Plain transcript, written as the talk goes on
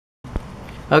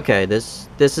Okay, this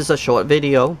is a short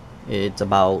video. It's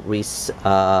about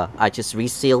I just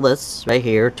reseal this right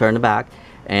here, turn it back,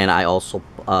 and I also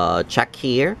check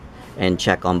here and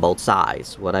check on both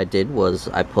sides. What I did was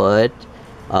I put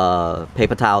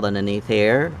paper towel underneath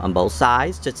here on both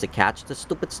sides just to catch the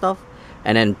stupid stuff,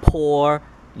 and then pour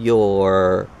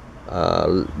your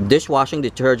dishwashing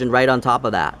detergent right on top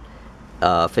of that.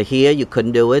 For here you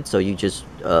couldn't do it, so you just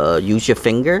use your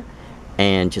finger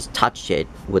and just touch it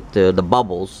with the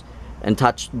bubbles, and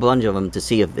touch a bunch of them to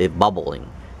see if it's bubbling.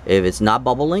 If it's not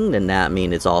bubbling, then that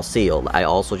means it's all sealed. I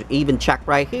also even check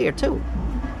right here too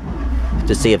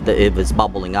to see if it's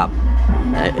bubbling up,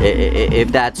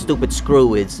 if that stupid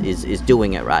screw is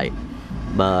doing it right.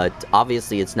 But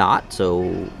obviously it's not,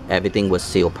 so everything was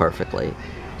sealed perfectly.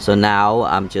 So now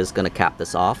I'm just gonna cap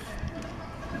this off,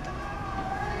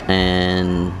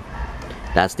 and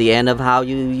that's the end of how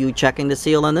you checking the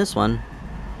seal on this one.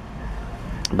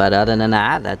 But other than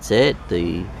that, that's it.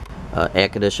 The air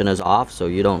conditioner's off, so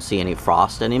you don't see any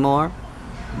frost anymore.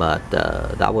 But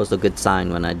that was a good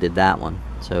sign when I did that one.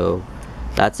 So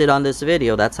that's it on this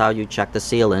video. That's how you check the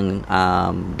sealing.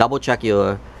 Double check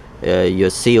your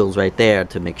seals right there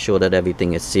to make sure that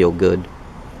everything is sealed good.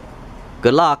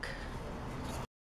 Good luck.